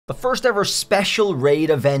The first ever special raid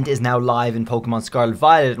event is now live in Pokemon Scarlet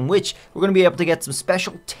Violet, in which we're going to be able to get some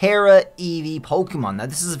special Terra Eevee Pokemon. Now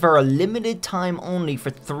this is for a limited time only for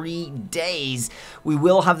 3 days. We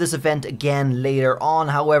will have this event again later on,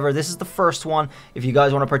 however this is the first one. If you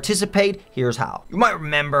guys want to participate, here's how. You might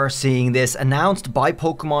remember seeing this announced by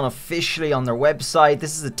Pokemon officially on their website.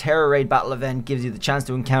 This is a Terra Raid battle event, gives you the chance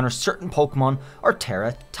to encounter certain Pokemon or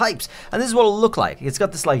Terra types. And this is what it'll look like. It's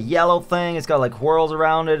got this like yellow thing, it's got like whirls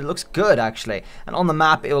around it. It looks good actually, and on the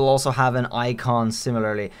map it will also have an icon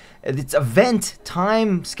similarly. Its event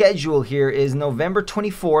time schedule here is November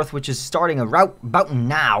 24th, which is starting about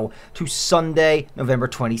now, to Sunday, November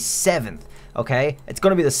 27th. Okay, it's going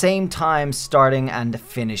to be the same time starting and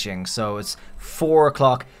finishing, so it's 4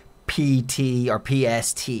 o'clock PT or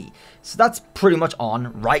PST. So that's pretty much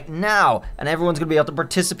on right now, and everyone's going to be able to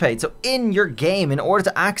participate. So in your game, in order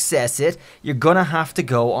to access it, you're going to have to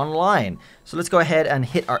go online. So let's go ahead and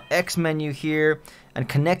hit our X menu here and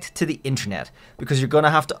connect to the internet, because you're going to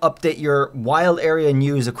have to update your wild area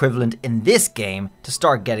news equivalent in this game to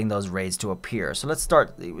start getting those raids to appear. So let's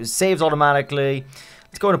start. It saves automatically.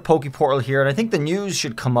 Let's go to Poke Portal here, and I think the news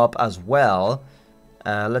should come up as well.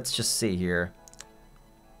 Let's just see here.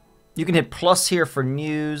 You can hit plus here for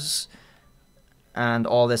news, and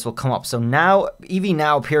all this will come up. So now, Eevee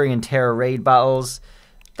now appearing in Terra Raid battles,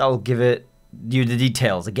 that will give you the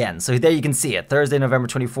details again. So there you can see it, Thursday, November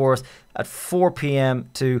 24th at 4 p.m.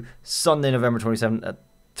 to Sunday, November 27th at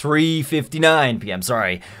 3:59 p.m.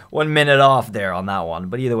 Sorry, 1 minute off there on that one.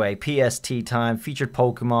 But either way, PST time, featured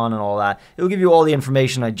Pokemon and all that. It will give you all the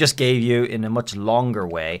information I just gave you in a much longer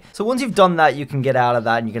way. So once you've done that, you can get out of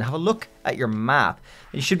that and you can have a look at your map.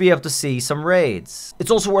 You should be able to see some raids.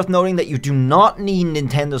 It's also worth noting that you do not need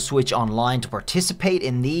Nintendo Switch Online to participate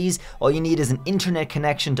in these. All you need is an internet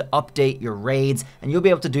connection to update your raids, and you'll be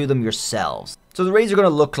able to do them yourselves. So the raids are going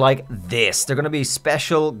to look like this. They're going to be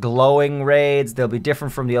special glowing raids. They'll be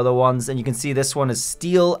different from the other ones, and you can see this one is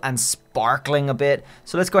steel and sparkling a bit.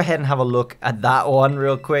 So let's go ahead and have a look at that one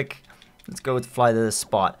real quick. Let's go fly to this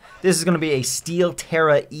spot. This is going to be a Steel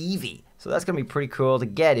Terra Eevee. So that's going to be pretty cool to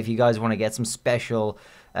get if you guys want to get some special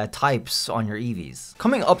types on your Eevees.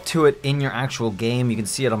 Coming up to it in your actual game, you can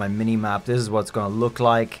see it on my mini-map. This is what it's going to look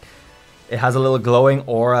like. It has a little glowing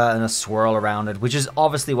aura and a swirl around it, which is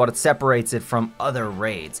obviously what it separates it from other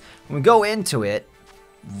raids. When we go into it,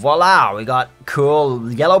 voila, we got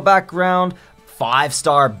cool yellow background,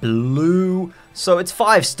 5-star blue. So it's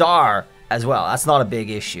 5-star. As well, that's not a big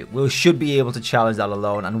issue. We should be able to challenge that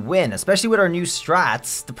alone and win, especially with our new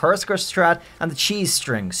strats, the Persiker strat and the cheese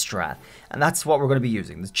string strat. And that's what we're going to be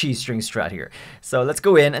using, the cheese string strat here. So let's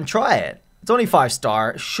go in and try it. It's only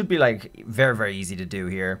 5-star, should be like very, very easy to do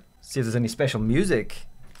here. See if there's any special music.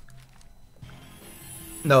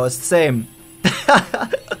 No, it's the same.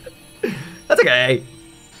 That's okay.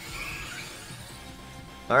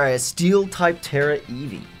 Alright, Steel type Terra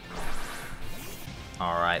Eevee.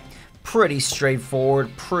 Alright. Pretty straightforward,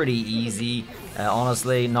 pretty easy.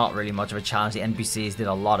 Honestly, not really much of a challenge. The NPCs did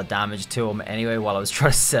a lot of damage to him anyway while I was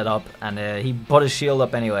trying to set up, and he put his shield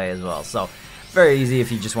up anyway as well. So very easy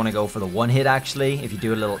if you just want to go for the one hit actually, if you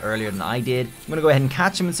do it a little earlier than I did. I'm going to go ahead and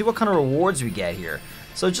catch him and see what kind of rewards we get here.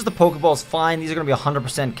 So just the Pokeball is fine. These are going to be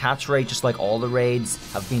 100% catch rate, just like all the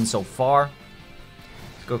raids have been so far.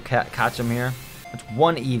 Let's go catch him here. It's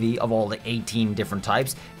one Eevee of all the 18 different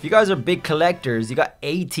types. If you guys are big collectors, you got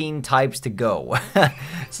 18 types to go.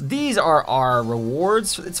 So these are our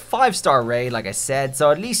rewards. It's 5-star raid, like I said,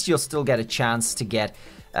 so at least you'll still get a chance to get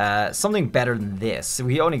something better than this.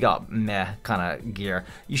 We only got meh kind of gear.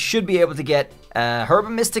 You should be able to get Herb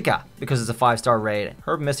and Mystica because it's a 5-star raid.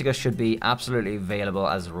 Herb and Mystica should be absolutely available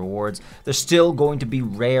as rewards. They're still going to be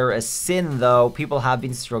rare as sin though. People have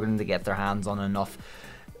been struggling to get their hands on enough.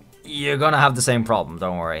 You're gonna have the same problem,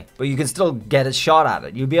 don't worry. But you can still get a shot at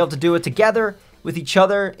it. You'll be able to do it together with each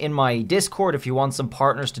other in my Discord if you want some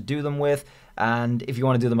partners to do them with. And if you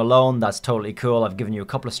want to do them alone, that's totally cool. I've given you a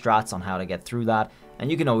couple of strats on how to get through that.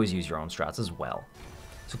 And you can always use your own strats as well.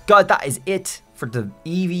 So guys, that is it for the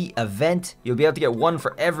Eevee event. You'll be able to get one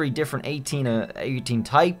for every different 18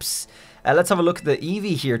 types. Let's have a look at the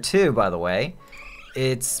Eevee here too, by the way.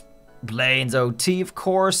 It's Blaine's OT, of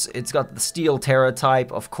course. It's got the Steel Terra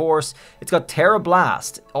type, of course. It's got Terra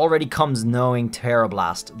Blast. Already comes knowing Terra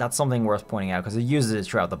Blast. That's something worth pointing out because it uses it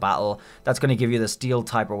throughout the battle. That's going to give you the Steel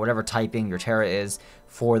type or whatever typing your Terra is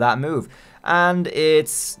for that move. And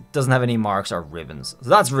it doesn't have any marks or ribbons. So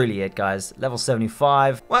that's really it, guys. Level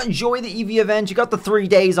 75. Well, enjoy the Eevee event. You got the 3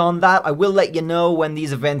 days on that. I will let you know when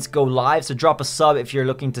these events go live. So drop a sub if you're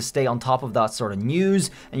looking to stay on top of that sort of news.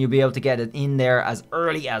 And you'll be able to get it in there as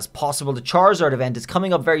early as possible. The Charizard event is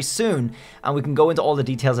coming up very soon. And we can go into all the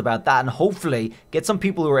details about that. And hopefully get some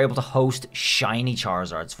people who are able to host shiny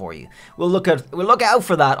Charizards for you. We'll look out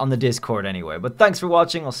for that on the Discord anyway. But thanks for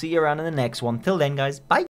watching. I'll see you around in the next one. Till then, guys. Bye.